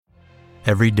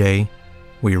Every day,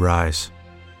 we rise,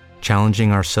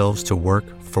 challenging ourselves to work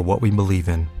for what we believe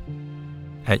in.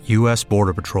 At U.S.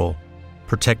 Border Patrol,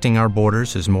 protecting our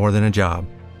borders is more than a job.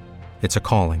 It's a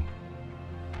calling.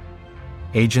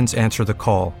 Agents answer the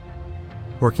call,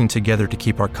 working together to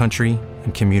keep our country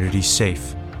and communities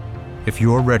safe. If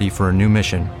you're ready for a new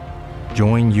mission,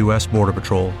 join U.S. Border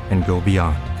Patrol and go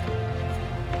beyond.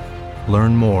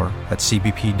 Learn more at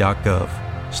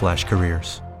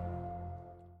cbp.gov/careers.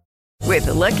 With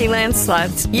the Lucky Land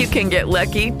Slots, you can get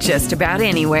lucky just about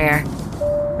anywhere.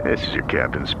 This is your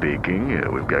captain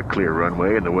speaking. We've got clear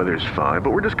runway and the weather's fine,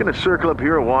 but we're just going to circle up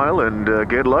here a while and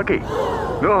get lucky.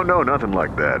 No, nothing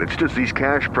like that. It's just these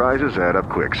cash prizes add up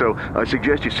quick. So I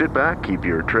suggest you sit back, keep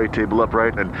your tray table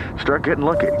upright, and start getting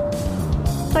lucky.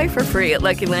 Play for free at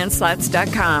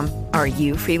LuckyLandSlots.com. Are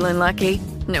you feeling lucky?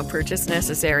 No purchase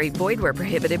necessary. Void where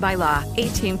prohibited by law.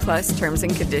 18+ terms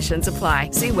and conditions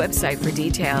apply. See website for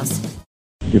details.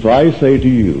 If I say to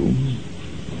you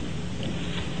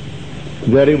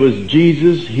that it was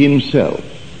Jesus himself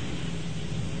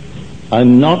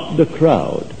and not the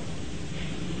crowd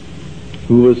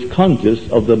who was conscious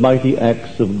of the mighty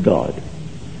acts of God,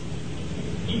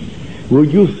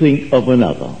 would you think of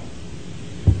another?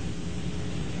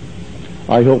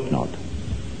 I hope not.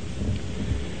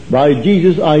 By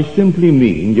Jesus, I simply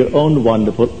mean your own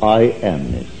wonderful I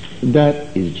amness. That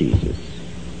is Jesus.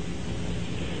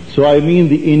 So I mean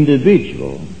the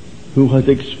individual who has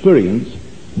experienced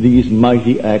these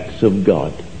mighty acts of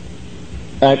God,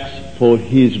 acts for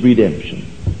his redemption.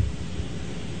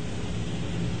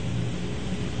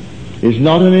 It's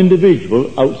not an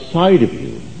individual outside of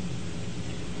you,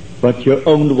 but your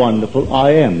own wonderful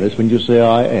I amness. When you say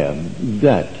I am,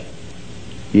 that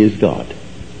is God,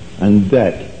 and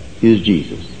that is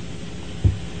Jesus.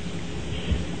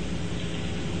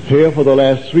 Here for the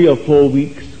last 3 or 4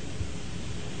 weeks,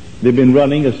 they've been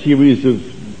running a series of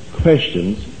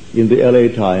questions in the LA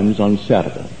Times on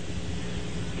Saturday,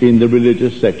 in the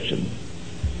religious section.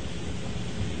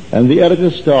 And the editor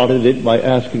started it by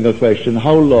asking a question: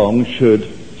 how long should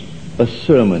a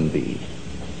sermon be?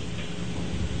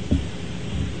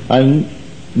 And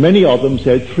many of them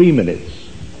said 3 minutes.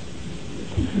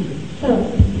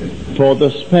 For the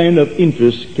span of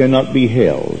interest cannot be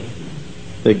held.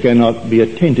 They cannot be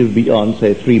attentive beyond,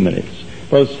 say, 3 minutes.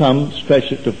 For some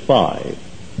stretch it to 5.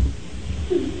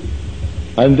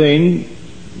 And then,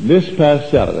 this past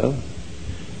Saturday,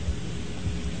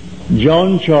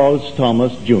 John Charles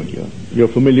Thomas Jr., you're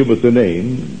familiar with the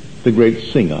name, the great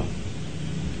singer.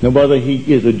 Now, whether he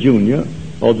is a junior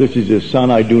or this is his son,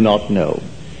 I do not know.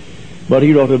 But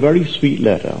he wrote a very sweet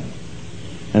letter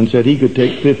and said he could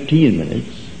take 15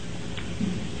 minutes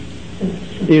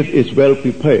if it's well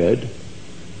prepared,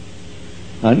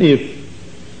 and if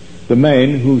the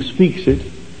man who speaks it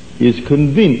is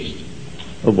convinced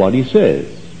of what he says.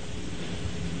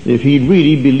 If he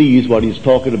really believes what he's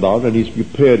talking about and he's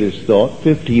prepared his thought,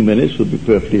 15 minutes would be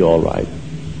perfectly all right.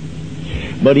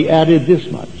 But he added this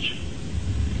much.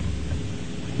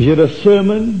 He said, a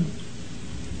sermon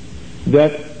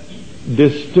that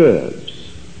disturbs,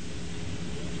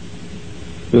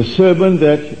 the sermon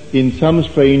that in some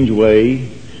strange way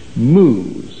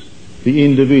moves the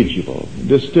individual,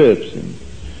 disturbs him,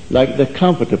 like the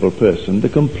comfortable person, the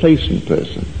complacent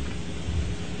person.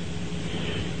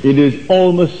 It is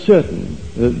almost certain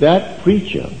that that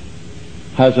preacher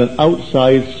has an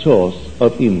outside source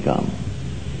of income.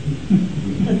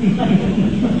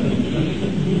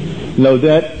 Now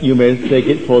that you may take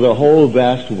it for the whole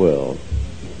vast world.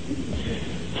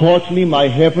 Fortunately, my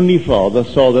heavenly Father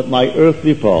saw that my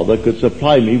earthly father could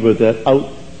supply me with that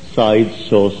outside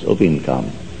source of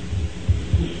income.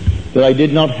 That I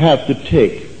did not have to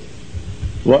take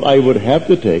what I would have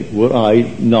to take were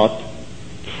I not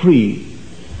free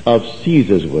of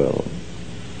Caesar's world.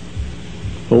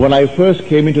 But when I first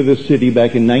came into the city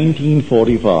back in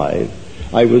 1945,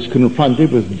 I was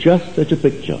confronted with just such a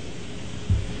picture.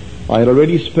 I had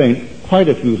already spent quite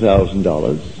a few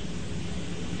 $1,000s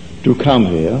to come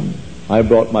here. I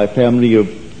brought my family of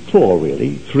 4,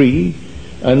 really, 3,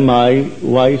 and my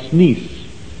wife's niece.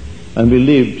 And we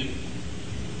lived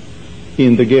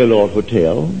in the Gaylord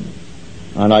Hotel,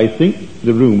 and I think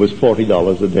the room was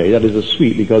 $40 a day. That is a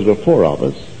suite because there were 4 of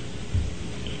us.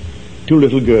 2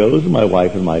 little girls, my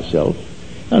wife and myself,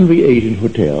 and we ate in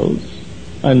hotels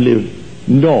and lived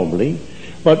normally,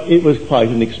 but it was quite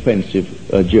an expensive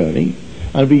journey,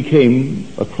 and we came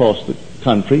across the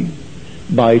country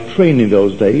by train in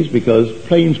those days because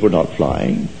planes were not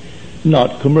flying,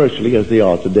 not commercially as they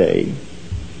are today.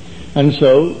 And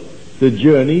so the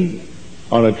journey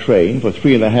on a train for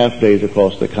 3.5 days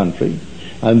across the country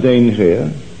and then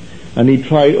here And he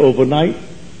tried overnight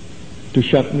to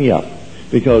shut me up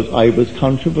because I was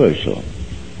controversial.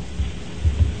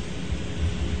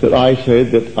 That I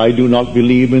said that I do not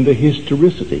believe in the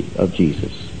historicity of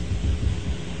Jesus,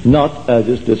 not as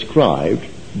is described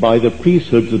by the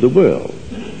priesthoods of the world,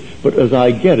 but as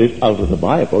I get it out of the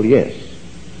Bible, yes,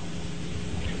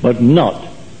 but not.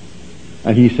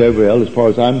 And he said, well, as far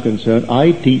as I'm concerned,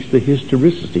 I teach the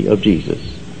historicity of Jesus,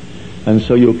 and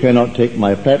so you cannot take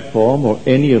my platform or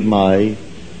any of my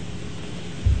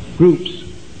groups.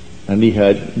 And he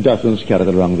had dozens scattered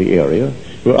around the area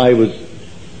where I was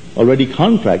already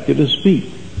contracted to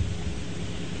speak.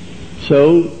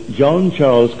 So John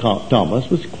Charles Thomas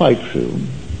was quite true.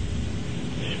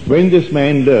 When this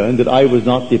man learned that I was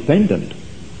not dependent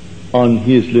on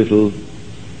his little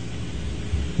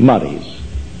monies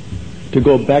to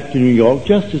go back to New York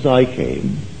just as I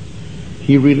came,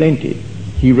 he relented.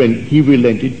 He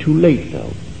relented too late,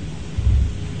 though.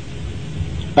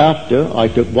 After I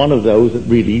took one of those that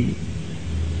really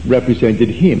represented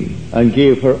him and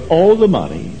gave her all the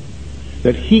money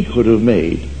that he could have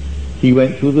made, he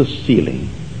went through the ceiling.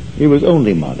 It was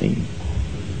only money.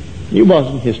 It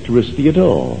wasn't historicity at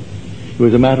all. It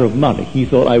was a matter of money. He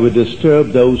thought I would disturb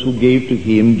those who gave to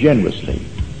him generously.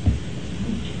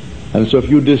 And so if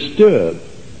you disturb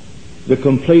the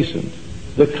complacent,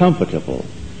 the comfortable,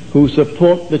 who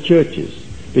support the churches,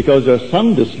 because they're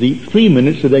sound asleep 3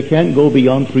 minutes so they can't go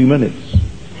beyond 3 minutes.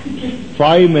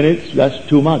 5 minutes, that's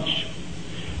too much.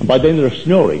 And by then they're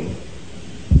snoring.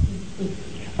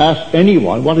 Ask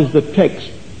anyone what is the text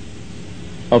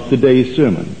of today's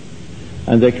sermon,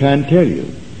 and they can't tell you.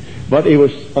 But it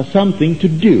was something to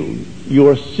do. You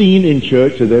are seen in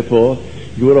church, and therefore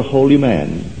you are a holy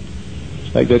man.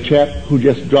 Like the chap who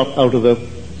just dropped out of the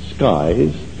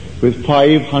skies with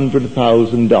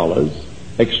 $500,000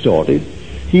 extorted.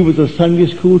 He was a Sunday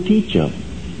school teacher,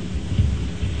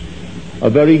 a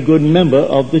very good member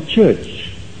of the church,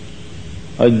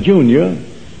 a junior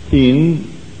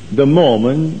in the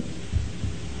Mormon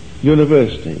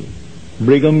University,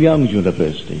 Brigham Young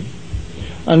University,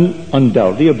 and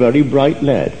undoubtedly a very bright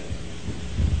lad.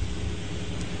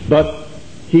 But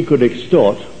he could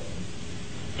extort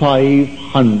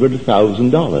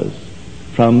 $500,000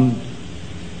 from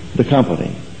the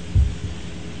company.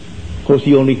 Of course,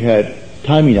 he only had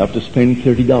time enough to spend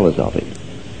 $30 of it.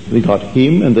 They got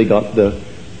him, and they got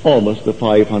almost the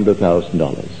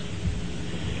 $500,000.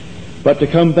 But to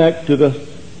come back to the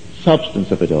substance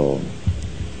of it all,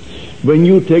 when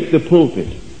you take the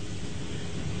pulpit,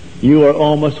 you are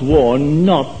almost warned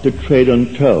not to tread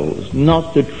on toes,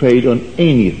 not to tread on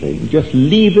anything. Just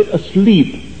leave it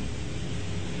asleep.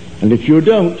 And if you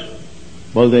don't,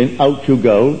 well then out you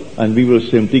go, and we will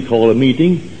simply call a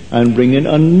meeting and bring in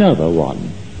another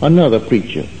one, another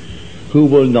preacher, who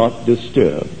will not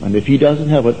disturb. And if he doesn't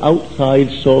have an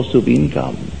outside source of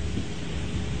income,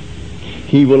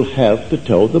 he will have to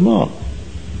toe the mark.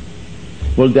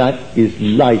 Well, that is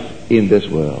life in this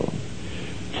world.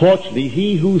 Fortunately,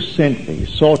 he who sent me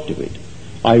saw to it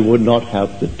I would not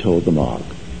have to toe the mark.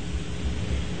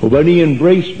 For when he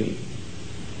embraced me,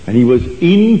 and he was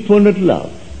infinite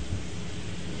love,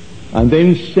 and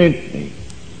then sent me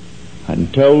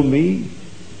and told me,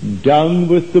 down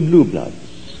with the blue bloods.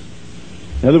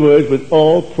 In other words, with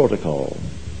all protocol,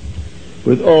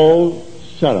 with all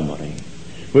ceremony,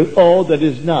 with all that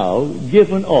is now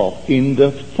given off in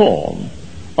the form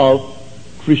of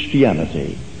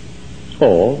Christianity,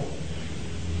 or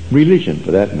religion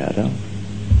for that matter,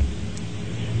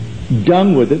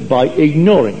 done with it by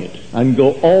ignoring it, and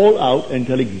go all out and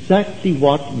tell exactly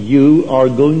what you are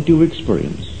going to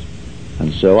experience.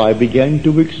 And so I began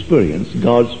to experience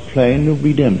God's plan of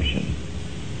redemption.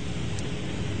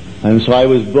 And so I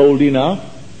was bold enough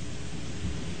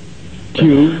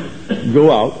to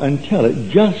go out and tell it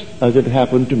just as it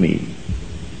happened to me.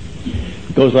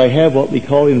 Because I have what we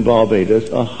call in Barbados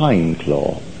a hind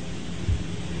claw.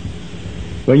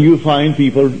 When you find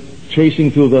people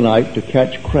chasing through the night to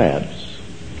catch crabs,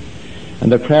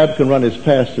 and the crab can run as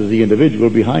fast as the individual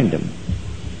behind him,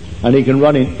 and he can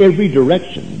run in every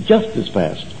direction just as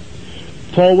fast,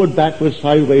 forward, backwards,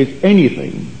 sideways,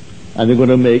 anything, and they're going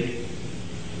to make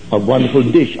a wonderful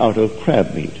dish out of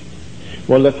crab meat.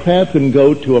 Well, the crab can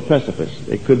go to a precipice.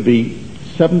 It could be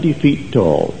 70 feet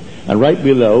tall, and right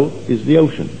below is the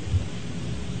ocean.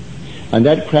 And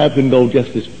that crab can go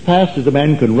just as fast as a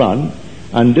man can run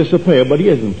and disappear, but he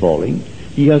isn't falling.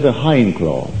 He has a hind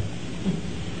claw.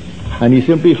 And he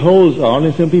simply holds on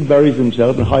and simply buries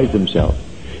himself and hides himself.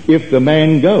 If the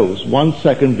man goes 1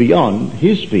 second beyond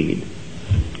his speed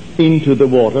into the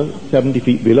water, 70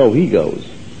 feet below he goes.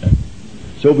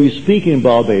 So we speak in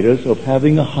Barbados of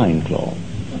having a hind claw.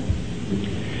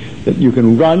 That you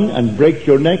can run and break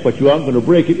your neck, but you aren't going to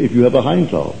break it if you have a hind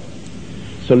claw.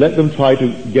 So let them try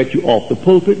to get you off the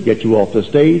pulpit, get you off the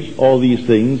stage, all these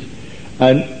things.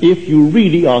 And if you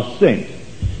really are sent,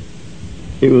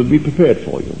 it will be prepared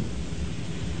for you.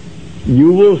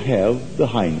 You will have the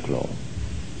hind claw.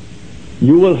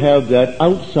 You will have that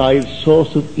outside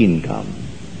source of income.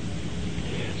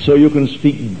 So you can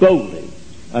speak boldly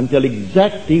and tell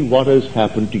exactly what has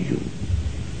happened to you.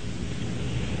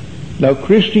 Now,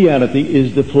 Christianity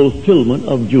is the fulfillment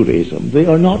of Judaism. They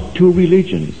are not two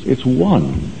religions. It's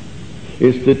one.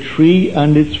 It's the tree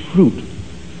and its fruit.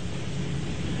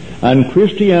 And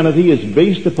Christianity is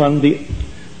based upon the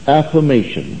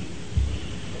affirmation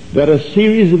that a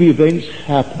series of events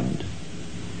happened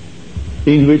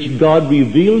in which God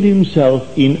revealed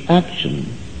himself in action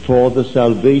for the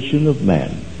salvation of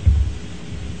man.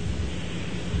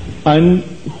 And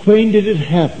when did it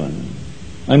happen?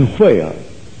 And where?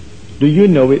 Do you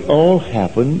know it all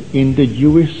happened in the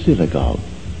Jewish synagogue?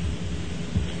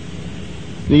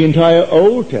 The entire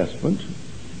Old Testament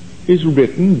is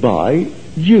written by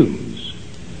Jews.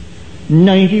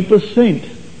 90%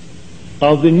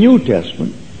 of the New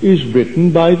Testament is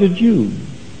written by the Jews.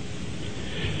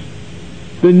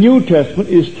 The New Testament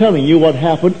is telling you what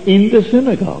happened in the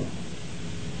synagogue.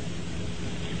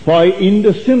 Why, in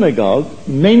the synagogue,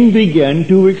 men began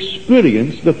to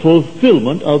experience the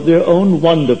fulfillment of their own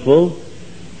wonderful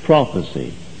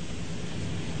prophecy.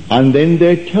 And then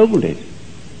they told it.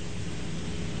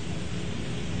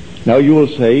 Now you will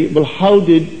say, well, how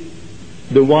did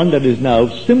the one that is now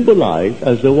symbolized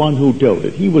as the one who told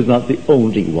it? He was not the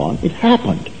only one. It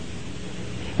happened.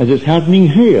 As it's happening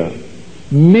here.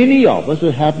 Many of us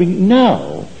are happening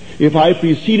now. If I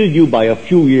preceded you by a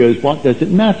few years, what does it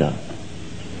matter?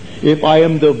 If I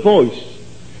am the voice,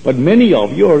 but many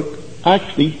of you are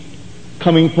actually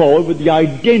coming forward with the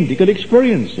identical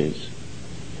experiences.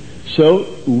 So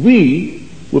we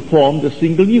will form the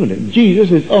single unit.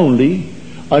 Jesus is only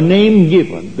a name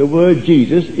given. The word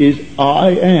Jesus is I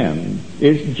am.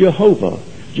 It's Jehovah.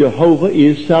 Jehovah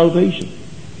is salvation.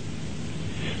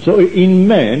 So in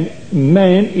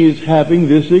man is having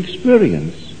this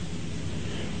experience.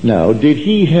 Now, did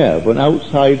he have an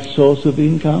outside source of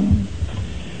income?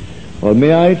 Well,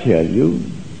 may I tell you,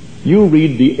 you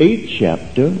read the 8th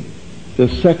chapter, the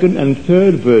 2nd and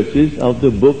 3rd verses of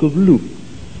the book of Luke.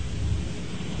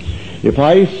 If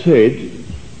I said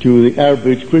to the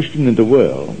average Christian in the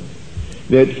world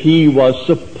that he was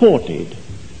supported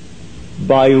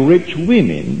by rich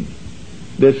women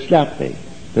that slapped me,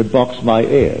 that boxed my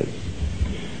ears,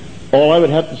 all I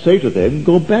would have to say to them,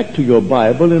 go back to your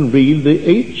Bible and read the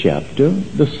 8th chapter,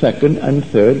 the 2nd and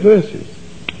 3rd verses.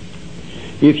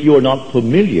 If you are not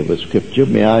familiar with Scripture,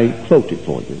 may I quote it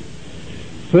for you?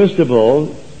 First of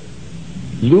all,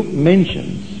 Luke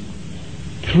mentions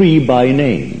 3 by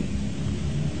name.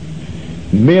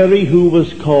 Mary, who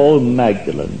was called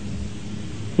Magdalene.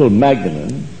 Well,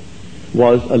 Magdalene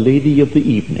was a lady of the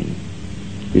evening.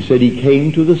 He said he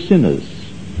came to the sinners.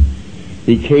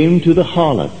 He came to the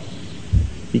harlots.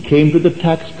 He came to the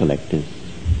tax collectors.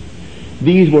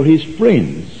 These were his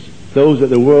friends, those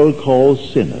that the world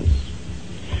calls sinners.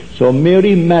 So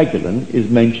Mary Magdalene is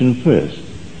mentioned first.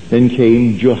 Then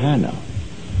came Johanna.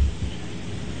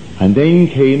 And then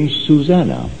came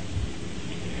Susanna.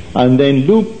 And then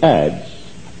Luke adds,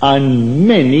 and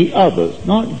many others,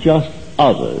 not just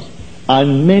others,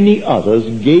 and many others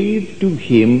gave to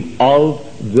him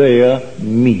of their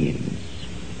means.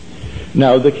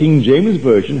 Now the King James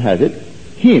Version has it,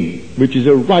 him, which is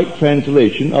a right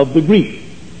translation of the Greek.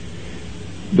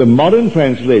 The modern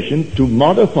translation, to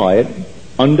modify it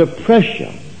under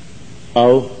pressure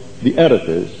of the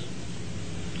editors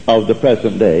of the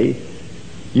present day,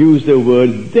 use the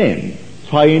word them,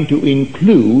 trying to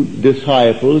include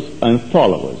disciples and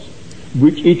followers,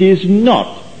 which it is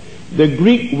not. The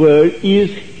Greek word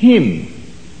is him.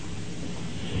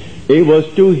 It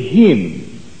was to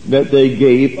him that they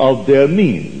gave of their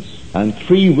means. And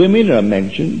 3 women are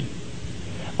mentioned,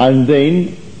 and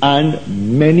then,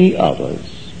 and many others.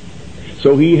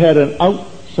 So he had an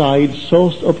outside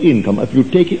source of income, if you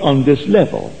take it on this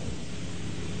level.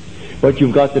 But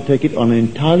you've got to take it on an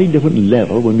entirely different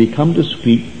level when we come to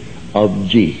speak of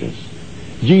Jesus.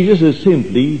 Jesus is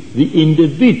simply the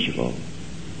individual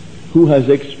who has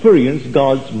experienced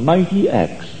God's mighty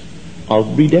acts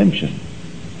of redemption.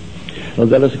 Now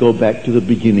let us go back to the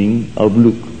beginning of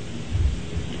Luke.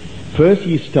 First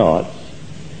he starts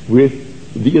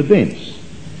with the events.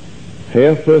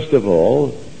 Here, first of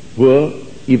all, were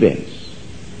events.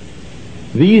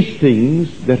 These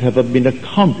things that have been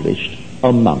accomplished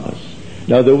among us.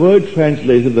 Now the word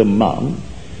translated among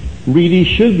really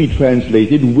should be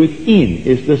translated within.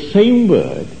 It's the same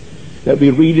word that we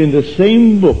read in the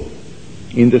same book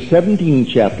in the 17th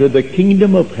chapter. The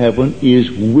kingdom of heaven is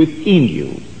within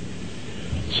you.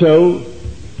 So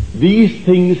these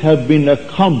things have been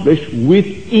accomplished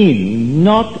within,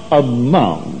 not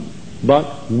among,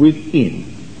 but within.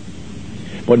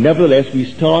 But nevertheless, we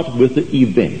start with the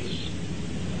events.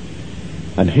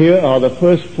 And here are the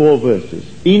first 4 verses.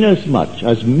 Inasmuch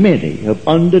as many have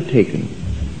undertaken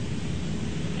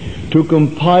to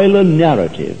compile a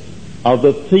narrative of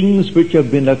the things which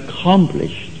have been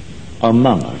accomplished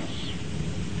among us,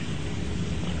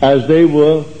 as they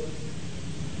were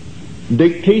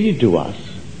dictated to us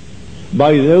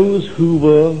by those who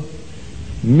were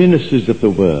ministers of the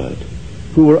word,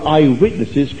 who were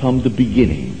eyewitnesses from the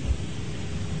beginning.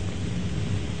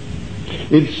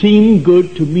 It seemed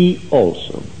good to me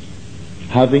also,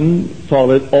 having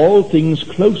followed all things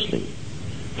closely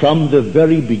from the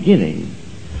very beginning,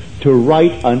 to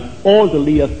write an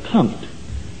orderly account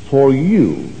for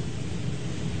you,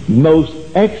 most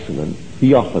excellent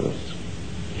Theophilus,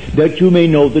 that you may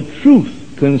know the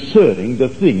truth concerning the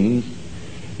things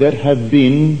that have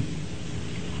been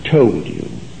told you.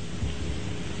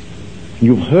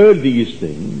 You've heard these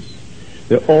things.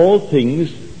 They're all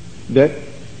things that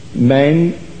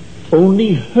man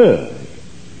only heard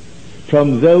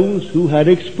from those who had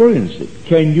experienced it.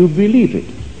 Can you believe it?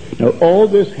 Now all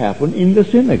this happened in the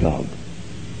synagogue.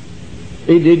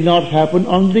 It did not happen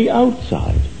on the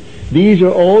outside. These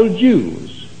are all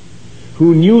Jews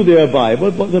who knew their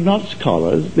Bible, but they're not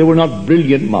scholars. They were not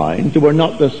brilliant minds. They were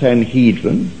not the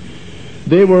Sanhedrin.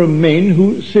 They were men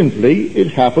who simply, it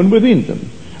happened within them,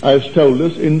 as told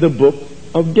us in the book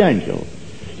of Daniel.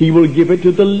 He will give it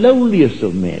to the lowliest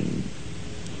of men.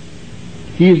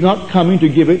 He is not coming to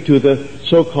give it to the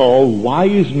so-called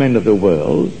wise men of the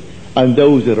world and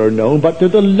those that are known, but to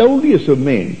the lowliest of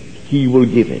men he will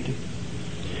give it.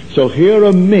 So here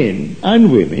are men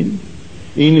and women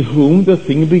in whom the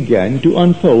thing began to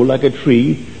unfold like a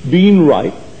tree being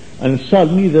ripe, and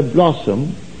suddenly the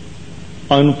blossom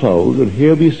unfolds, and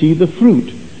here we see the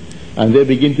fruit. And they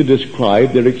begin to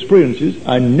describe their experiences,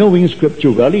 and knowing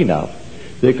Scripture well enough,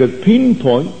 they could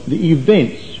pinpoint the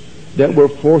events that were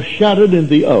foreshadowed in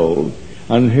the Old.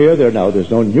 And here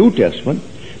there's no New Testament,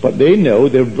 but they know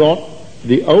they've brought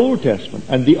the Old Testament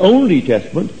and the only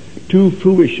Testament to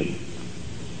fruition.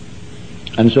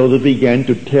 And so they began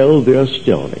to tell their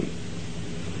story.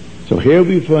 So here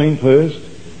we find first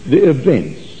the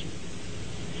events.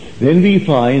 Then we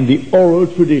find the oral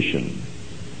tradition.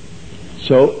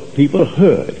 So people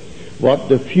heard what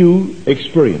the few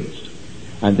experienced.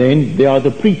 And then there are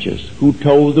the preachers who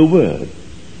told the word.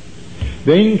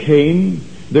 Then came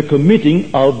the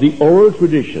committing of the oral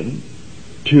tradition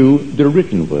to the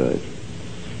written word,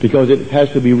 because it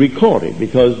has to be recorded,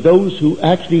 because those who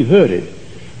actually heard it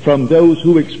from those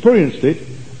who experienced it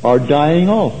are dying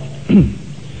off.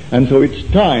 And so it's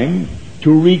time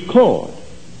to record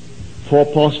for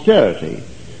posterity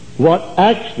what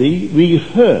actually we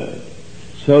heard.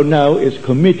 So now it's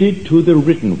committed to the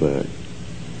written word.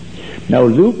 Now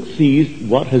Luke sees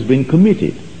what has been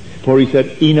committed, for he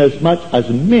said, inasmuch as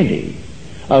many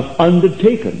have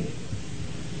undertaken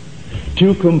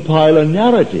to compile a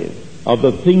narrative of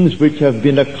the things which have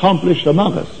been accomplished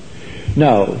among us.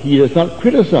 Now, he does not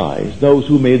criticize those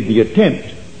who made the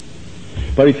attempt,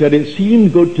 but he said, it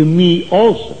seemed good to me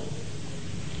also,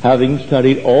 having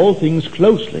studied all things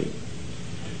closely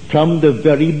from the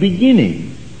very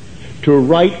beginning, to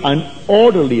write an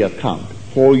orderly account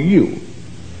for you,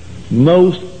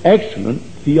 most excellent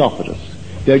Theophilus,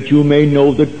 that you may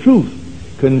know the truth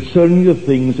concerning the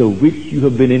things of which you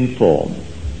have been informed.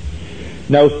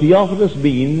 Now, Theophilus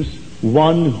means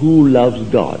one who loves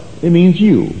God. It means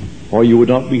you, or you would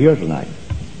not be here tonight.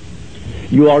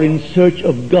 You are in search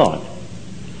of God.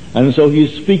 And so he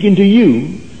is speaking to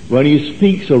you when he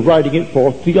speaks of writing it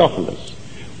for Theophilus,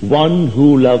 one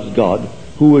who loves God,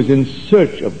 who is in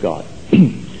search of God.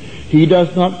 He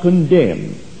does not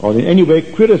condemn or in any way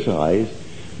criticize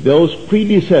those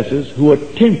predecessors who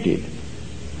attempted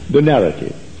the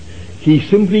narrative. He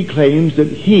simply claims that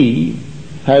he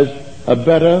has a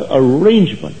better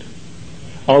arrangement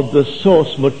of the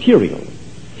source material,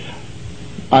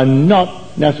 and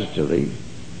not necessarily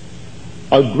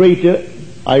a greater,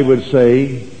 I would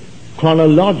say,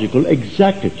 chronological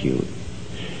exactitude.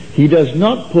 He does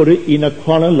not put it in a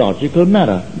chronological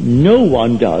manner. No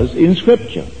one does in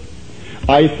Scripture.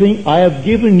 I think I have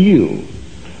given you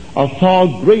a far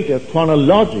greater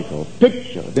chronological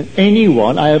picture than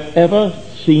anyone I have ever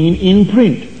seen in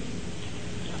print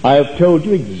I have told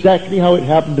you exactly how it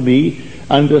happened to me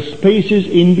and the spaces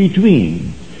in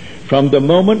between, from the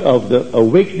moment of the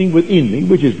awakening within me,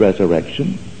 which is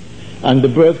resurrection, and the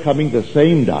birth coming the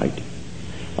same night,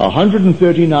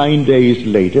 139 days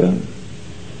later,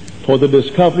 for the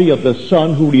discovery of the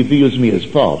Son who reveals me as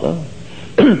Father,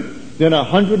 then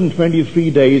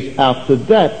 123 days after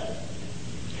that,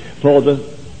 for the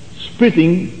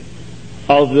splitting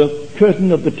of the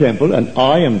curtain of the temple, and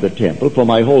I am the temple, for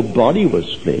my whole body was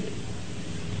split.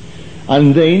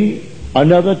 And then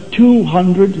another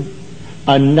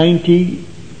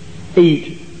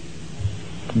 298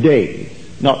 days.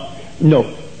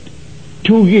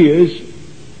 2 years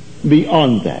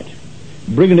beyond that,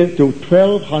 bringing it to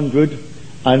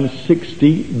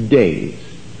 1,260 days.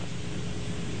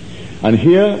 And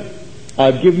here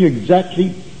I've given you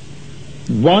exactly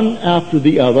one after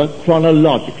the other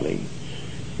chronologically.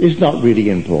 It's not really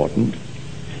important,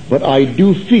 but I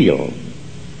do feel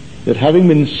that having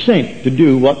been sent to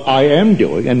do what I am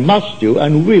doing and must do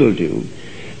and will do,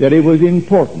 that it was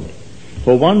important.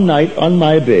 For one night on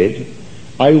my bed,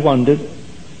 I wondered,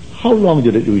 how long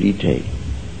did it really take?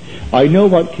 I know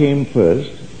what came first,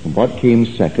 and what came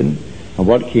second, and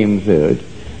what came third,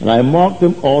 and I marked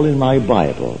them all in my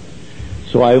Bible.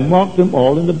 So I marked them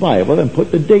all in the Bible and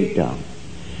put the date down.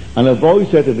 And a voice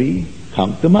said to me,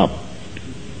 count them up.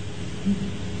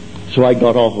 So I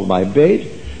got off of my bed,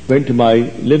 went to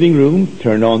my living room,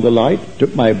 turned on the light,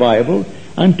 took my Bible,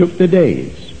 and took the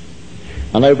days.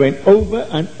 And I went over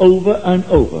and over and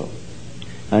over.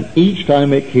 And each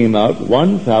time it came out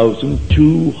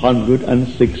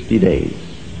 1,260 days,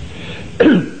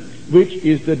 which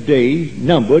is the days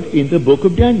numbered in the book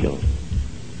of Daniel.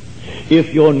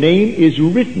 If your name is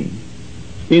written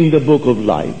in the book of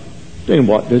life, then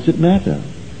what does it matter?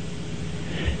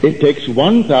 It takes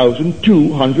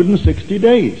 1,260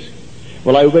 days.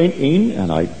 Well, I went in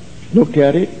and I looked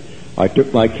at it. I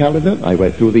took my calendar. I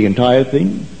went through the entire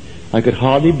thing. I could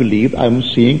hardly believe I was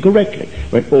seeing correctly.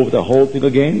 Went over the whole thing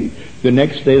again. The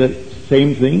next day, the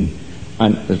same thing.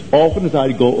 And as often as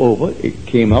I'd go over, it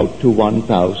came out to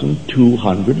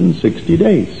 1,260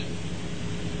 days.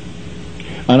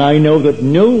 And I know that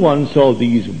no one saw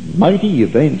these mighty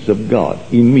events of God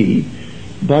in me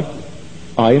but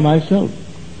I myself.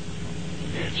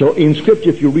 So in Scripture,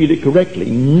 if you read it correctly,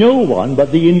 no one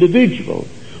but the individual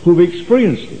who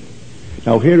experienced it.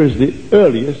 Now here is the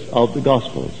earliest of the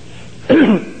Gospels.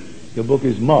 The book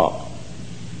is Mark.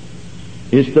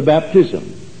 It's the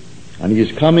baptism, and he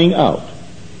is coming out.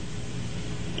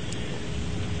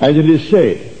 And it is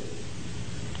said,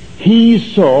 he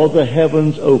saw the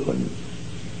heavens open.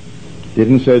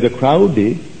 Didn't say the crowd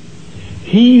did.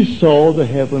 He saw the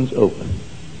heavens open,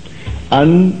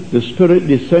 and the Spirit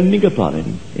descending upon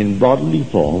him in bodily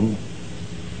form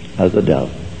as a dove.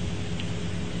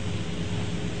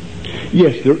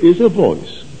 Yes, there is a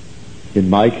voice. In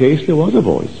my case, there was a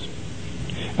voice.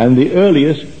 And the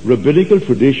earliest rabbinical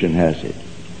tradition has it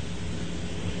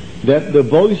that the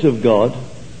voice of God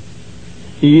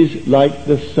is like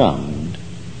the sound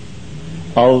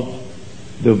of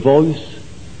the voice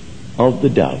of the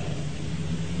dove.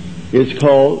 It's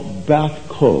called Bat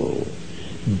Kol,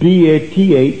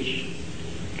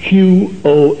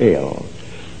 B-A-T-H-Q-O-L,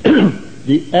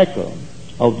 the echo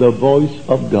of the voice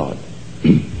of God.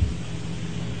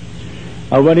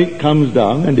 And when it comes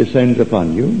down and descends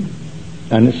upon you,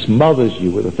 and it smothers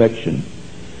you with affection,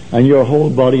 and your whole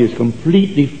body is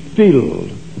completely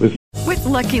filled with... With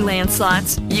Lucky Land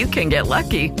Slots, you can get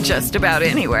lucky just about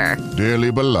anywhere.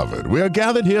 Dearly beloved, we are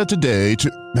gathered here today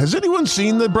to... Has anyone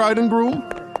seen the bride and groom?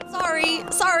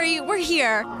 Sorry, we're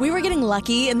here. We were getting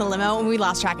lucky in the limo and we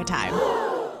lost track of time.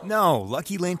 No,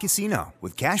 Lucky Land Casino,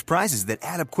 with cash prizes that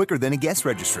add up quicker than a guest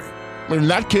registry. In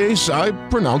that case, I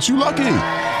pronounce you lucky.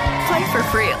 Play for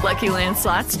free at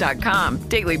LuckyLandSlots.com.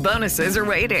 Daily bonuses are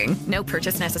waiting. No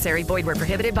purchase necessary. Void where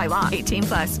prohibited by law.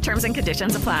 18+. Terms and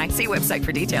conditions apply. See website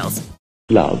for details.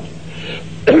 Love.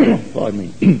 Pardon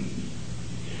me.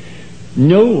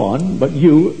 No one but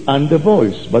you and the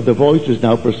voice. But the voice is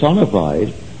now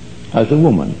personified as a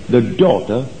woman, the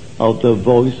daughter of the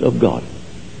voice of God.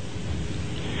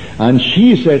 And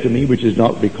she said to me, which is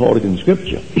not recorded in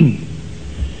Scripture,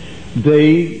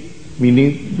 they,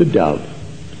 meaning the dove,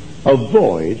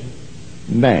 avoid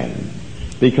man,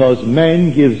 because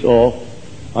man gives off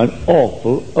an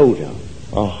awful odor,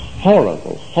 a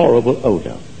horrible, horrible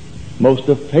odor, most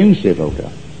offensive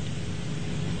odor.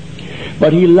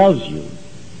 But he loves you,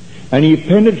 and he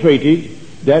penetrated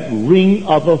that ring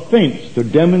of offense to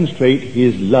demonstrate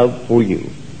his love for you.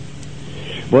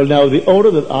 Well, now, the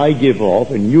odor that I give off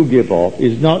and you give off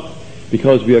is not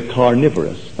because we are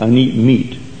carnivorous and eat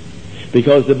meat.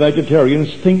 because the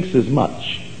vegetarians think as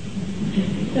much.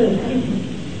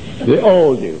 They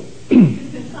all do.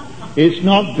 It's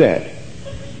not that.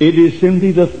 It is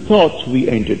simply the thoughts we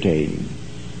entertain.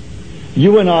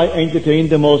 You and I entertain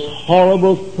the most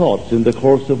horrible thoughts in the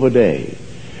course of a day.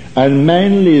 And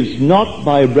man lives not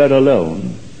by bread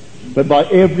alone, but by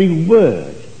every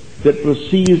word that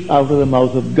proceeds out of the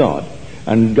mouth of God.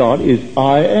 And God is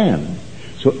I am.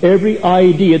 So every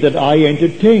idea that I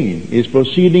entertain is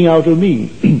proceeding out of me.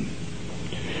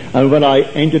 And when I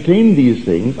entertain these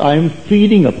things, I am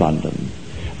feeding upon them.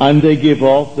 And they give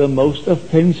off the most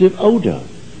offensive odor.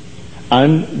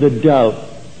 And the dove,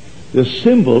 the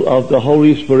symbol of the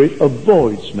Holy Spirit,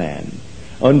 avoids man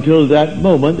until that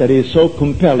moment that is so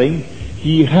compelling,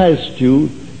 he has to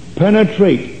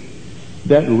penetrate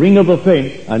that ring of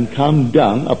offense and come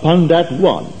down upon that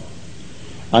one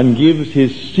and gives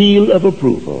his seal of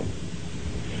approval.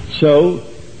 So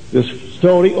the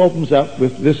story opens up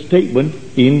with this statement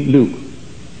in Luke.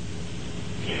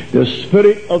 The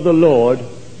Spirit of the Lord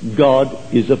God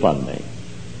is upon me.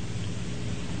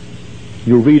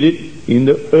 You read it in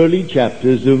the early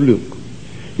chapters of Luke.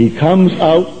 He comes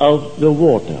out of the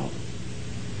water.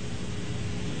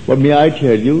 But may I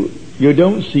tell you, you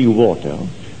don't see water,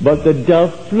 but the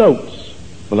dove floats.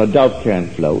 Well, a dove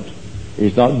can't float.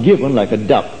 It's not given like a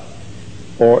duck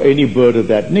or any bird of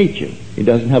that nature. It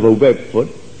doesn't have a web foot.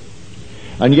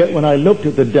 And yet when I looked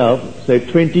at the dove, say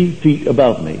 20 feet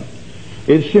above me,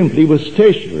 it simply was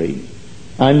stationary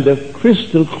and a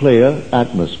crystal clear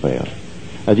atmosphere.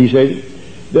 As he said,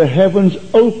 the heavens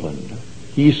opened.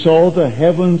 He saw the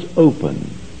heavens open.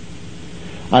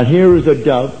 And here is a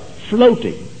dove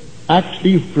floating,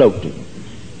 actually floating,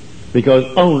 because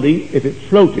only if it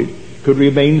floated could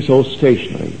remain so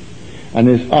stationary. And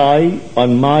his eye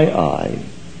on my eye,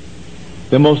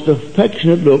 the most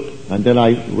affectionate look, and then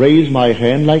I raised my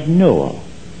hand like Noah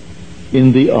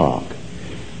in the ark.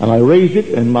 And I raised it,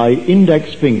 and my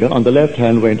index finger on the left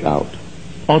hand went out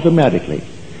automatically.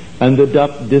 And the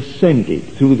dove descended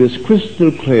through this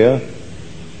crystal clear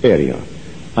area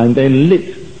and then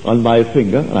lit on my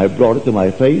finger, and I brought it to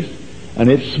my face, and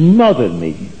it smothered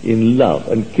me in love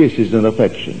and kisses and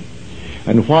affection.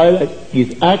 And while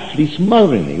it's actually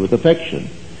smothering me with affection,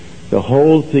 the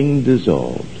whole thing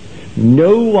dissolved.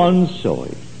 No one saw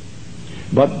it,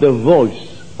 but the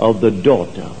voice of the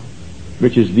daughter,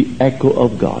 which is the echo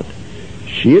of God.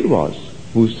 She it was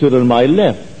who stood on my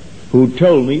left, who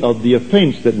told me of the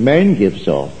offense that man gives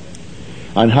off,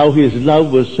 and how his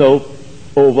love was so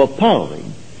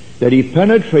overpowering that he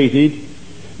penetrated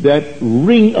that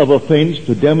ring of offense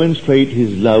to demonstrate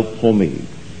his love for me.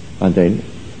 And then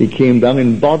he came down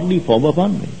in bodily form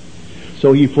upon me.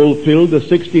 So he fulfilled the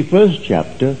 61st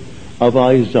chapter of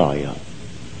Isaiah.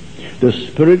 The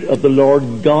Spirit of the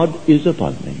Lord God is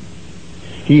upon me.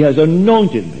 He has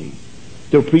anointed me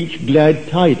to preach glad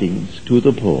tidings to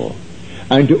the poor,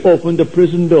 and to open the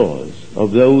prison doors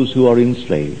of those who are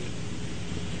enslaved.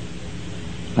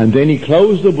 And then he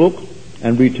closed the book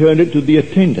and returned it to the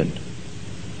attendant.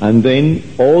 And then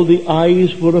all the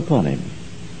eyes were upon him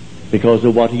because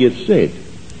of what he had said.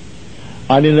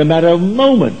 And in a matter of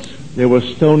moments, they were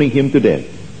stoning him to death.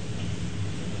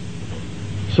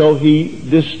 So he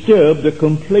disturbed the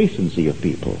complacency of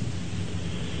people.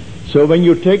 So when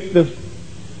you take the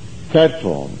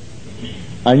platform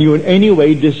and you in any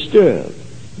way disturb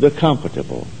the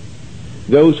comfortable,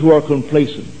 those who are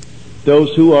complacent,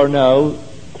 those who are now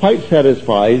quite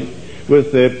satisfied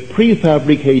with the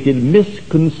prefabricated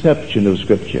misconception of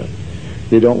Scripture,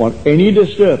 they don't want any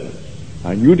disturbance,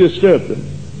 and you disturb them,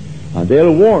 and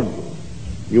they'll warn you.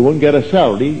 You won't get a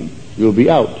salary, you'll be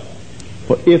out.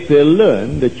 For if they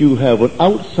learn that you have an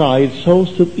outside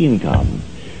source of income,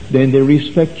 then they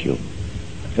respect you.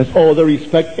 That's all they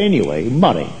respect anyway,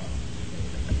 money.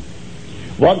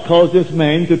 What caused this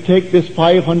man to take this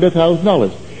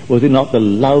 $500,000? Was it not the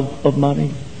love of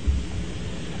money?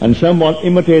 And someone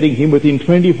imitating him within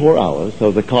 24 hours,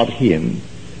 so they caught him.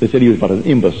 They said he was but an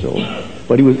imbecile.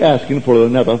 But he was asking for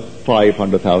another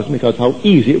 $500,000 because how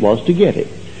easy it was to get it.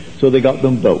 So they got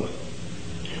them both.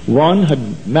 One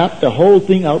had mapped the whole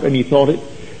thing out, and he thought it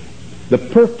the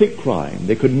perfect crime.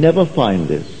 They could never find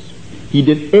this. He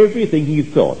did everything he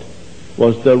thought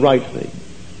was the right thing,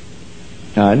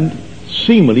 and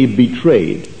seemingly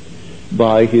betrayed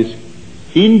by his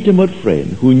intimate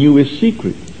friend who knew his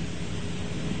secret.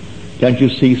 Can't you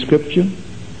see Scripture?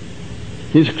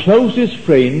 His closest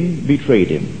friend betrayed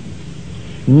him.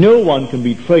 No one can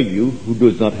betray you who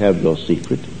does not have your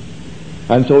secret.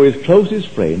 And so his closest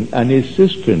friend and his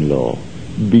sister-in-law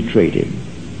betrayed him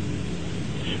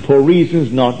for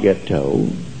reasons not yet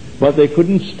told, but they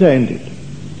couldn't stand it.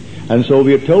 And so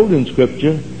we are told in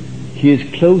Scripture, his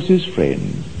closest friend,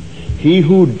 he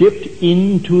who dipped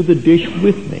into the dish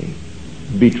with me,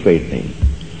 betrayed me.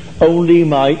 Only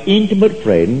my intimate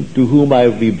friend, to whom I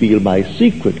reveal my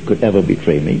secret, could ever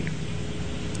betray me.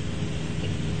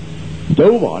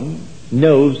 No one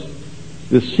knows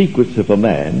the secrets of a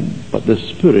man but the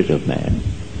Spirit of man.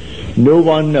 No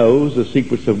one knows the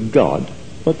secrets of God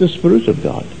but the Spirit of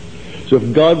God. So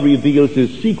if God reveals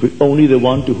his secret, only the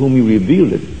one to whom he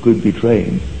revealed it could betray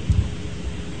him.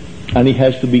 And he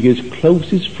has to be his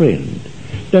closest friend.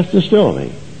 That's the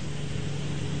story.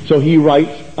 So he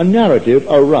writes a narrative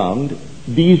around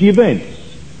these events.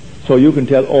 So you can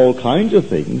tell all kinds of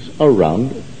things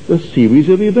around the series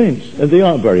of events. And they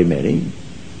aren't very many.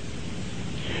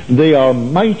 They are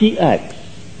mighty acts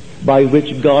by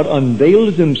which God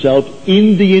unveils himself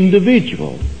in the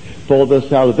individual for the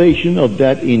salvation of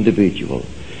that individual.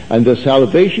 And the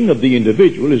salvation of the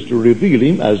individual is to reveal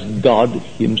him as God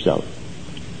himself.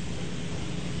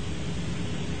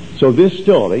 So this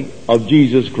story of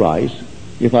Jesus Christ,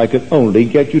 if I could only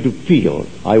get you to feel,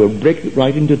 I would break it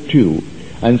right into two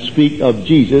and speak of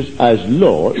Jesus as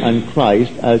Lord and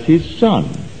Christ as his Son.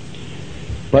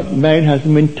 But man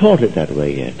hasn't been taught it that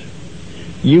way yet.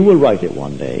 You will write it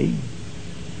one day.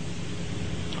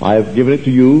 I have given it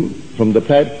to you from the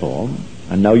platform,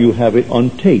 and now you have it on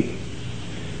tape.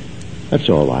 That's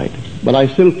all right. But I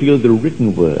still feel the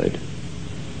written word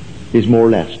is more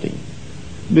lasting.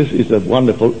 This is a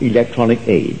wonderful electronic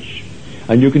age,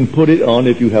 and you can put it on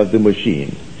if you have the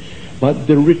machine. But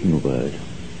the written word,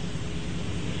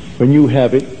 when you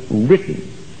have it written,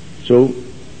 so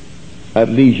at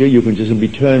leisure you can just simply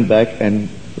turn back and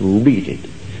read it.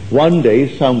 One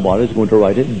day someone is going to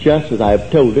write it just as I have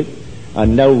told it,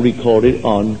 and now record it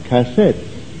on cassette.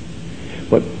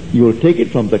 But you'll take it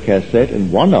from the cassette,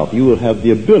 and one of you will have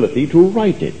the ability to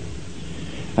write it.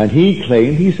 And he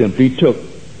claimed he simply took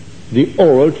the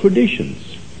oral traditions,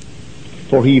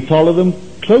 for he followed them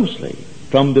closely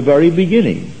from the very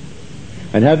beginning.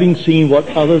 And having seen what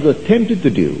others attempted to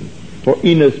do, for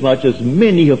inasmuch as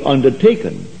many have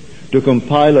undertaken to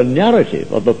compile a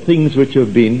narrative of the things which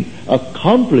have been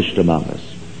accomplished among us,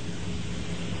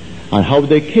 and how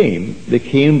they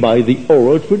came by the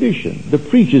oral tradition, the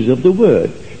preachers of the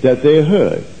word that they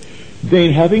heard.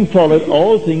 Then, having followed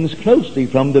all things closely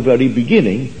from the very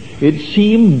beginning, it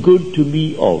seemed good to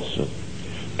me also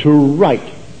to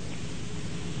write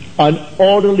an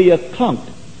orderly account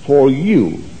for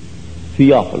you,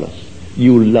 Theophilus,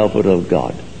 you lover of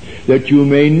God, that you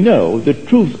may know the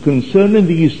truth concerning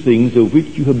these things of which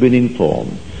you have been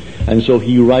informed. And so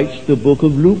he writes the book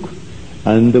of Luke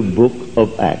and the book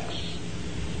of Acts,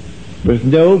 with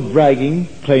no bragging,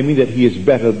 claiming that he is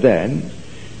better than.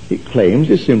 He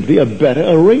claims it's simply a better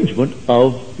arrangement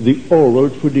of the oral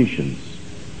traditions.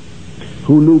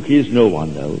 Who Luke is, no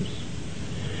one knows.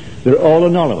 They're all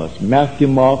anonymous. Matthew,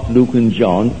 Mark, Luke, and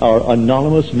John are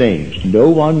anonymous names.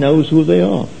 No one knows who they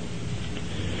are.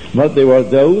 But there are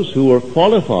those who were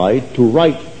qualified to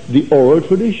write the oral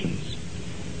traditions,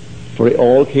 for it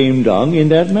all came down in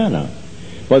that manner.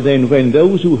 But then when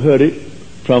those who heard it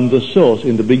from the source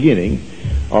in the beginning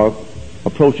are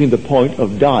approaching the point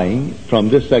of dying from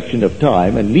this section of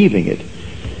time and leaving it,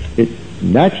 it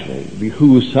naturally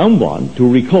behooves someone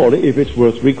to record it if it's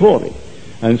worth recording.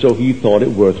 And so he thought it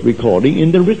worth recording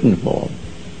in the written form.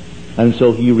 And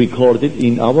so he recorded it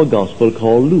in our gospel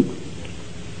called Luke.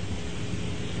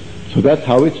 So that's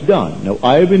how it's done. Now,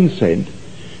 I've been sent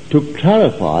to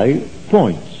clarify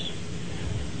points.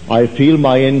 I feel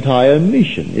my entire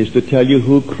mission is to tell you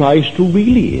who Christ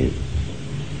really is.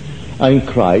 And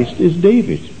Christ is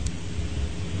David.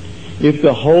 If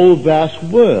the whole vast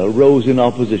world rose in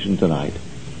opposition tonight,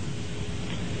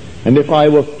 and if I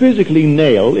were physically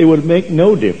nailed, it would make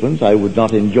no difference. I would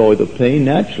not enjoy the pain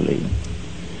naturally.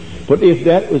 But if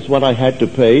that was what I had to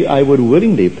pay, I would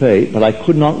willingly pay, but I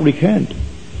could not recant.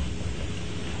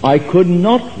 I could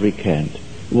not recant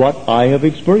what I have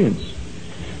experienced.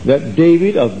 That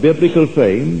David of biblical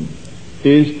fame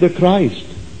is the Christ.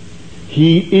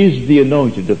 He is the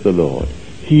anointed of the Lord.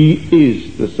 He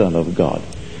is the Son of God.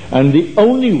 And the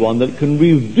only one that can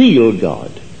reveal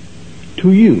God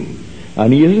to you.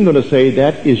 And he isn't going to say,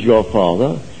 that is your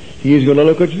Father. He is going to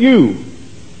look at you.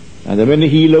 And the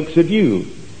minute he looks at you,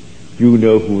 you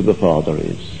know who the Father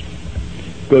is.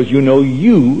 Because you know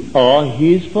you are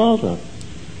his Father.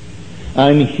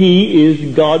 And he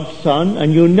is God's Son,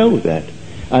 and you know that.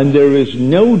 And there is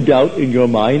no doubt in your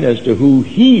mind as to who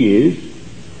he is,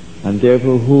 and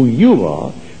therefore who you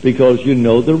are, because you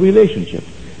know the relationship.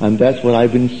 And that's what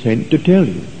I've been sent to tell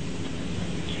you.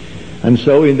 And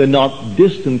so in the not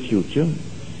distant future,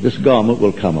 this garment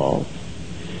will come off.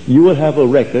 You will have a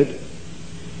record,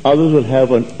 others will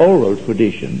have an oral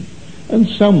tradition, and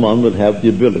someone will have the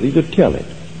ability to tell it,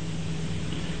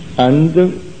 and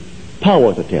the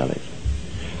power to tell it.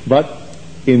 But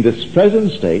in this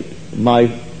present state, my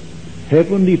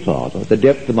Heavenly Father, the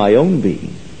depth of my own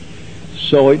being,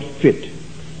 saw it fit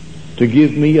to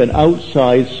give me an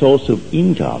outside source of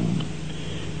income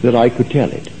that I could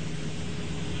tell it,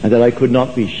 and that I could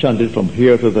not be shunted from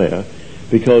here to there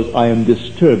because I am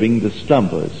disturbing the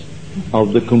slumbers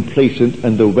of the complacent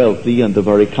and the wealthy and the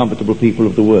very comfortable people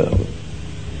of the world.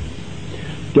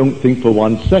 Don't think for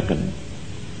 1 second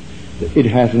that it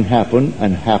hasn't happened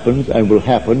and happens and will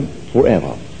happen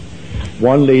forever.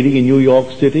 One lady in New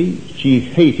York City, she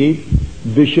hated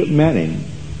Bishop Manning.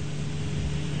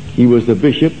 He was the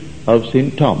Bishop of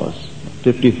St. Thomas,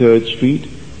 53rd Street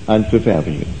and 5th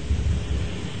Avenue.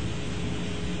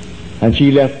 And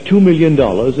she left $2 million,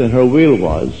 and her will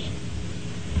was,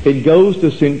 it goes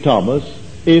to St. Thomas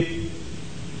if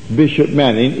Bishop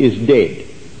Manning is dead.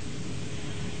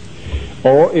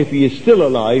 Or if he is still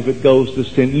alive, it goes to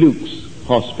St. Luke's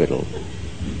Hospital.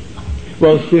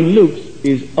 Well, St. Luke's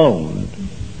is owned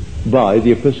by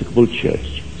the Episcopal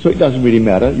Church, so it doesn't really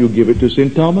matter. You give it to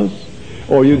St. Thomas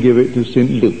or you give it to St.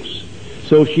 Luke's.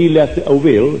 So she left a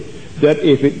will that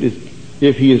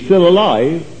if he is still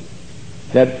alive,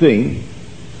 that thing,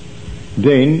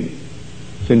 then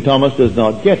St. Thomas does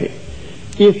not get it.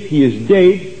 If he is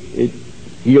dead,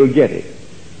 he'll get it.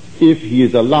 If he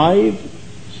is alive,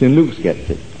 St. Luke's gets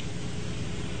it.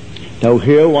 Now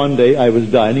here one day I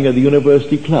was dining at the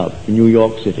University Club in New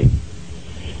York City,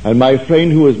 and my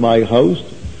friend who was my host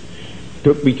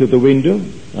took me to the window,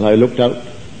 and I looked out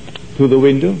through the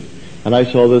window and I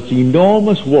saw this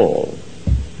enormous wall.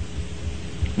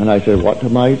 And I said, what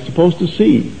am I supposed to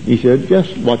see? He said,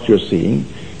 just what you're seeing.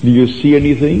 Do you see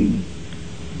anything?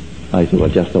 I said, well,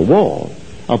 just a wall.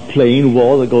 A plain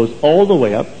wall that goes all the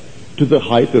way up to the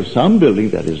height of some building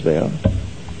that is there.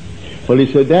 Well,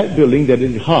 he said, that building that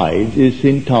it hides is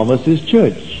St. Thomas's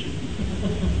Church.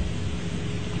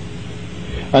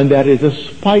 And that is a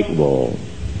spite wall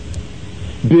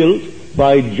built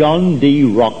by John D.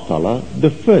 Rockefeller the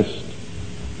first.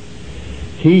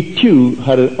 He too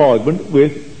had an argument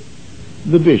with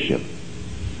the bishop,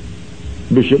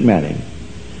 Bishop Manning.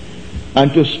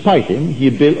 And to spite him, he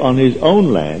built on his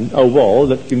own land a wall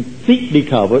that completely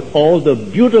covered all the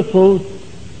beautiful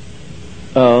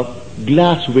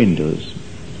glass windows,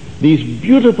 these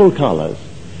beautiful colors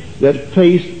that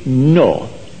face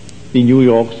north in New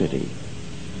York City.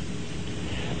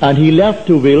 And he left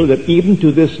a will that even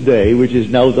to this day, which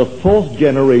is now the 4th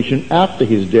generation after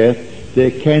his death, they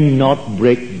cannot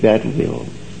break that will.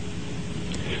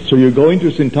 So you're going to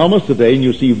St. Thomas today and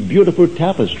you see beautiful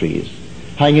tapestries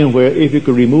hanging where if you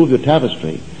could remove the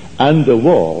tapestry and the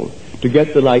wall to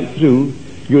get the light through,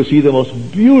 you'll see the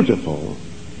most beautiful,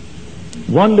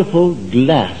 wonderful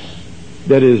glass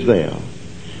that is there.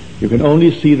 You can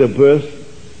only see the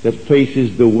berth that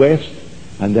faces the west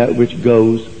and that which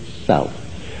goes south.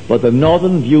 But the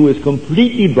northern view is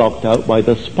completely blocked out by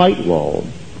the spite wall,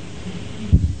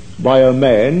 by a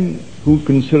man who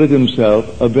considered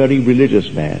himself a very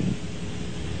religious man.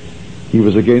 He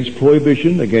was against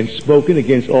prohibition, against smoking,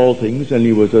 against all things, and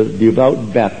he was a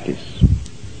devout Baptist.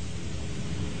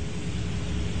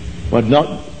 But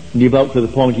not devout to the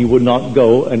point he would not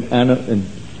go and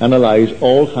analyze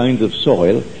all kinds of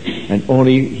soil, and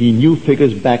only he knew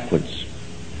figures backwards.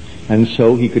 And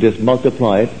so he could just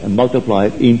multiply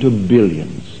it into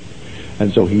billions.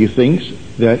 And so he thinks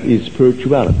that is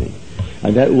spirituality.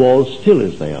 And that wall still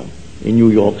is there in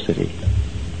New York City.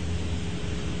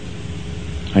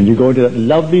 And you go into that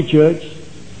lovely church.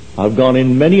 I've gone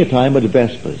in many a time at the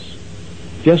Vespers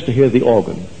just to hear the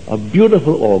organ, a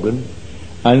beautiful organ,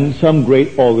 and some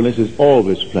great organist is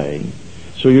always playing.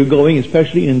 So you're going,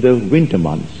 especially in the winter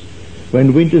months,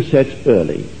 when winter sets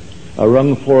early.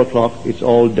 Around 4 o'clock, it's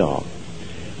all dark.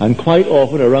 And quite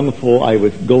often, around 4, I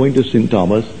would go into St.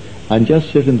 Thomas and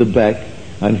just sit in the back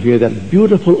and hear that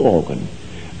beautiful organ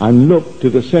and look to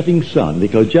the setting sun,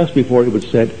 because just before it would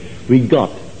set, we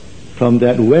got from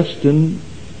that western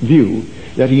view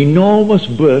that enormous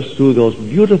burst through those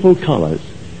beautiful colors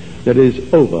that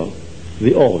is over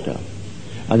the altar.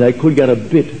 And I could get a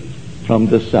bit from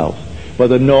the south, but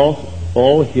the north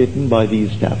all hidden by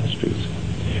these tapestries.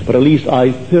 But at least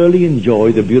I thoroughly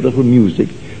enjoy the beautiful music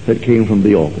that came from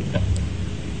the organ.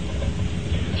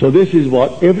 So this is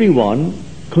what everyone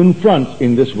confronts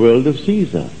in this world of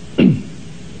Caesar.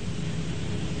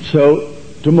 So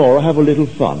tomorrow have a little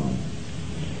fun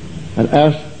and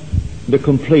ask the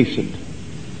complacent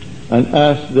and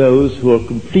ask those who are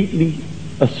completely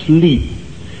asleep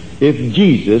if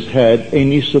Jesus had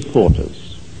any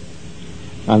supporters.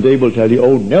 And they will tell you,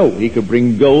 oh no, he could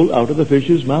bring gold out of the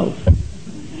fish's mouth.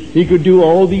 He could do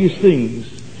all these things.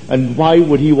 And why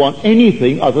would he want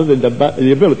anything other than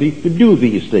the ability to do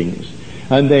these things?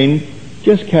 And then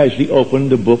just casually open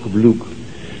the book of Luke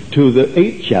to the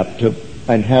 8th chapter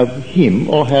and have him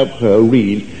or have her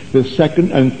read the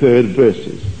 2nd and 3rd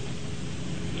verses.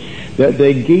 That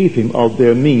they gave him of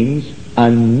their means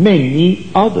and many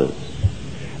others.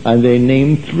 And they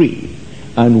named 3.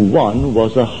 And one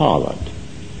was a harlot.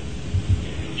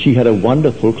 She had a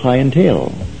wonderful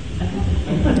clientele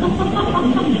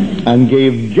and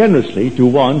gave generously to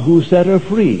one who set her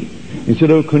free.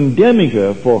 Instead of condemning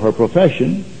her for her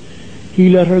profession, he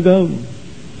let her go.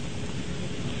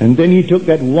 And then he took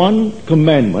that one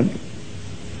commandment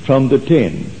from the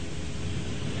 10.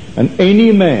 And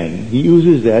any man, he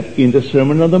uses that in the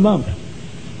Sermon on the Mount.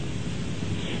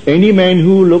 Any man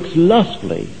who looks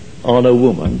lustfully on a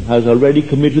woman has already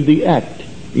committed the act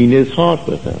in his heart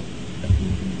with her.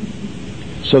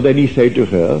 So then he said to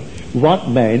her, what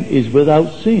man is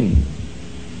without sin?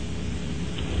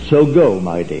 So go,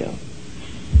 my dear.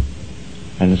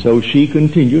 And so she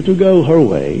continued to go her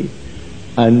way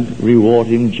and reward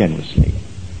him generously,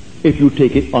 if you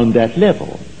take it on that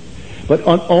level. But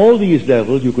on all these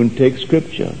levels you can take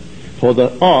Scripture, for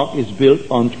the ark is built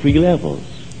on 3 levels.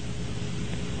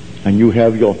 And you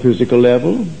have your physical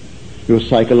level, your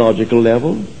psychological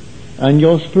level, and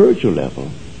your spiritual level.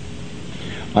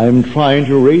 I am trying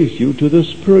to raise you to the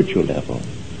spiritual level,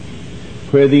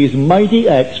 where these mighty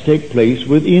acts take place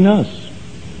within us.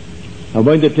 And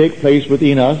when they take place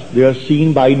within us, they are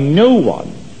seen by no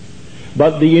one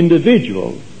but the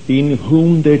individual in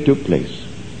whom they took place.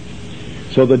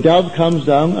 So the dove comes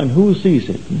down, and who sees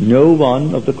it? No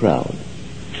one of the crowd.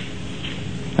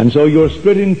 And so you're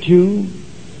split in 2,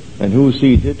 and who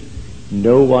sees it?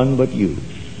 No one but you.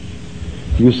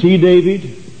 You see David,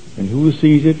 and who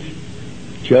sees it?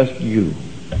 Just you.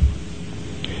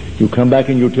 You come back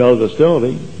and you tell the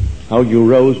story, how you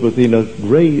rose within a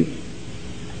grave,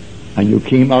 and you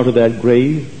came out of that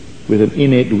grave with an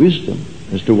innate wisdom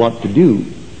as to what to do,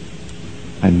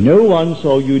 and no one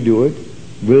saw you do it.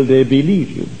 Will they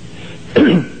believe you?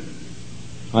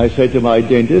 I said to my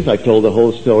dentist, I told the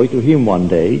whole story to him one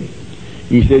day.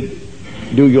 He said,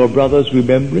 do your brothers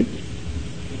remember it?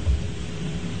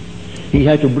 He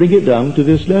had to bring it down to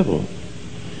this level.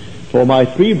 For my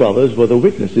 3 brothers were the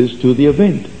witnesses to the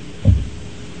event.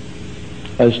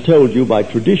 As told you by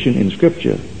tradition in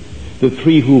Scripture, the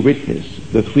 3 who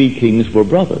witnessed, the 3 kings were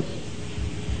brothers.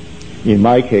 In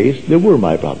my case, they were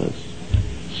my brothers,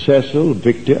 Cecil,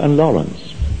 Victor, and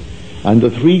Lawrence. And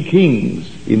the 3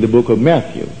 kings in the book of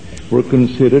Matthew were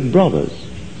considered brothers.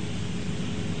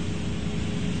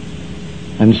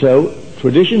 And so,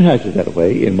 tradition has it that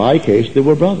way. In my case, they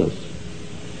were brothers.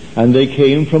 And they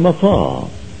came from afar,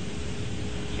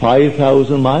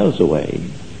 5,000 miles away.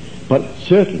 But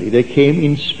certainly they came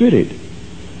in spirit.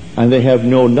 And they have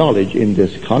no knowledge in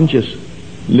this conscious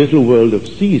little world of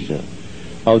Caesar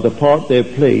of the part they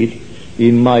played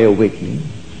in my awakening.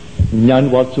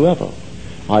 None whatsoever.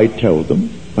 I told them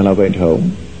when I went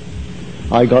home,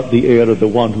 I got the ear of the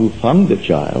one who found the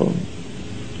child,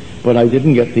 but I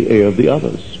didn't get the ear of the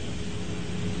others.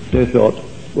 They thought,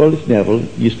 well, it's Neville,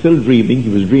 he's still dreaming. He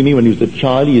was dreaming when he was a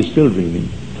child, he is still dreaming.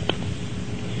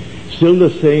 Still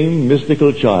the same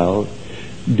mystical child,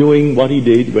 doing what he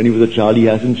did when he was a child. He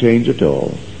hasn't changed at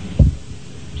all.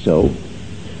 So,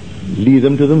 leave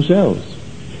them to themselves.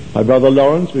 My brother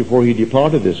Lawrence, before he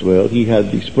departed this world, he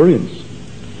had the experience.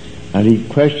 And he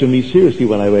questioned me seriously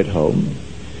when I went home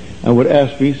and would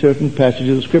ask me certain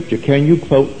passages of Scripture. Can you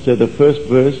quote, say, the first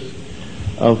verse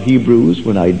of Hebrews?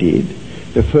 When I did.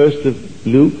 The first of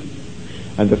Luke,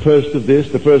 and the first of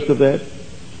this, the first of that.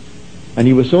 And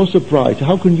he was so surprised.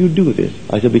 How can you do this?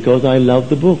 I said, because I love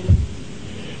the book.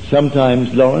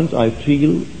 Sometimes, Lawrence, I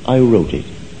feel I wrote it.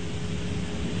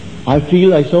 I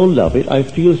feel I so love it, I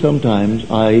feel sometimes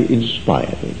I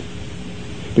inspired it.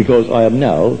 Because I am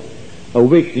now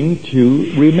awakening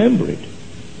to remember it.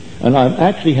 And I'm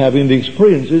actually having the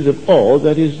experiences of all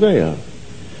that is there.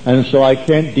 And so I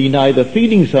can't deny the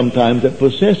feeling sometimes that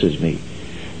possesses me,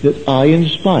 that I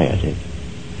inspired it.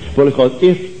 Well, because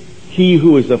if he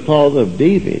who is the father of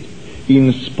David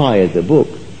inspired the book,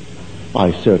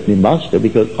 I certainly must have,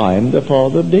 because I am the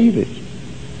father of David.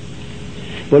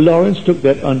 Well, Lawrence took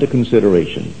that under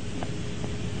consideration.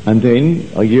 And then,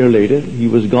 a year later, he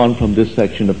was gone from this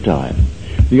section of time.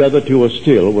 The other 2 are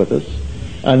still with us,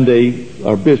 and they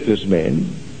are businessmen,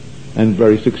 and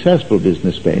very successful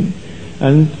businessmen,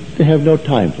 and they have no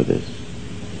time for this.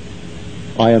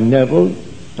 I am Neville,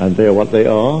 and they are what they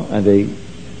are, and they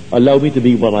allow me to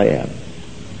be what I am.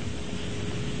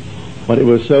 But it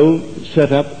was so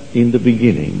set up in the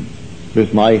beginning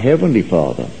with my Heavenly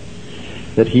Father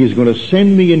that He is going to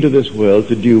send me into this world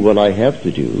to do what I have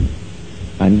to do,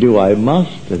 and do I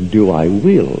must, and do I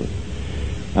will.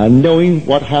 And knowing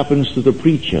what happens to the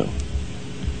preacher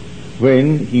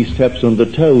when he steps on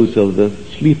the toes of the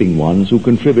sleeping ones who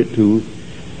contribute to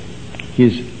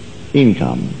his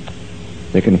income.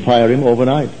 They can fire him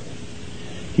overnight.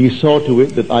 He saw to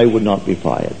it that I would not be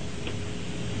fired.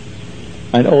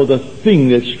 And the thing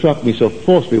that struck me so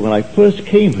forcefully when I first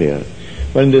came here,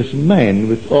 when this man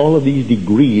with all of these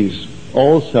degrees,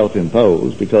 all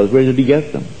self-imposed, because where did he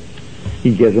get them?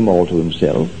 He gave them all to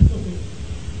himself.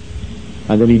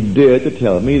 And then he dared to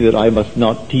tell me that I must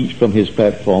not teach from his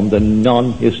platform the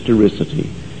non-historicity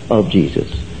of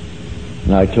Jesus.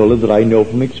 And I told him that I know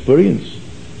from experience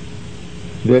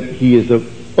that he is the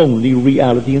only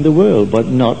reality in the world, but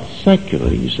not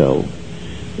secularly so.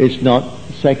 It's not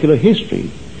secular history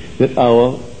that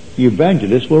our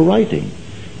evangelists were writing.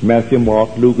 Matthew,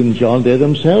 Mark, Luke, and John, they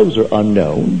themselves are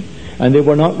unknown, and they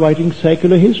were not writing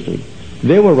secular history.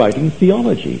 They were writing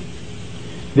theology.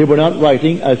 They were not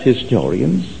writing as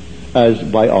historians, as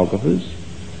biographers.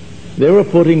 They were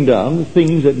putting down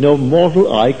things that no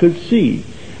mortal eye could see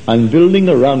and building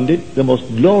around it the most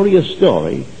glorious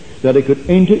story that it could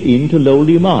enter into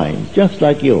lowly minds, just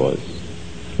like yours.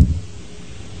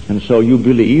 And so you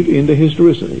believe in the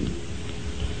historicity.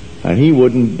 And he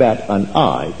wouldn't bat an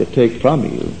eye to take from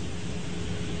you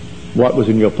what was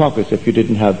in your pockets if you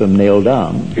didn't have them nailed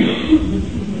down.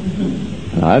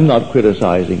 I'm not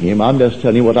criticizing him. I'm just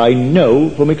telling you what I know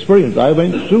from experience. I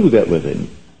went through that with him.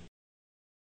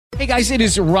 Hey guys, it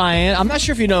is Ryan. I'm not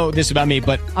sure if you know this about me,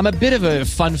 but I'm a bit of a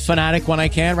fun fanatic when I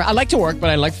can. I like to work,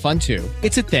 but I like fun too.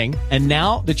 It's a thing. And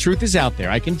now the truth is out there.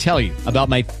 I can tell you about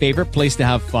my favorite place to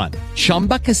have fun.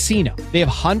 Chumba Casino. They have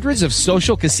hundreds of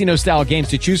social casino style games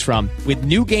to choose from with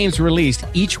new games released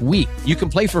each week. You can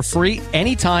play for free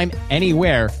anytime,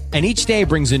 anywhere. And each day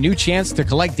brings a new chance to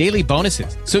collect daily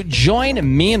bonuses. So join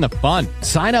me in the fun.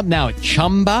 Sign up now at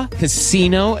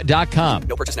ChumbaCasino.com.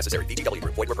 No purchase necessary. VGW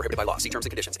Group. Void where prohibited by law. See terms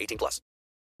and conditions. 18+.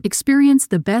 Experience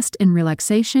the best in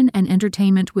relaxation and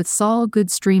entertainment with Sol Good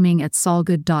streaming at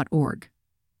solgood.org.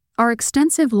 Our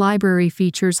extensive library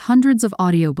features hundreds of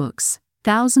audiobooks,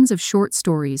 thousands of short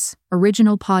stories,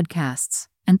 original podcasts,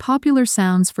 and popular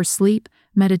sounds for sleep,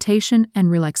 meditation, and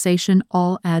relaxation,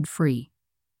 all ad-free.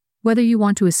 Whether you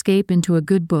want to escape into a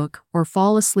good book or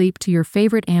fall asleep to your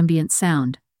favorite ambient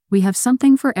sound, we have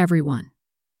something for everyone.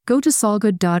 Go to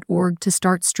solgood.org to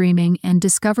start streaming and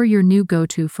discover your new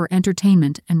go-to for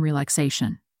entertainment and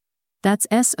relaxation. That's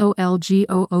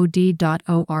SOLGOOD.org.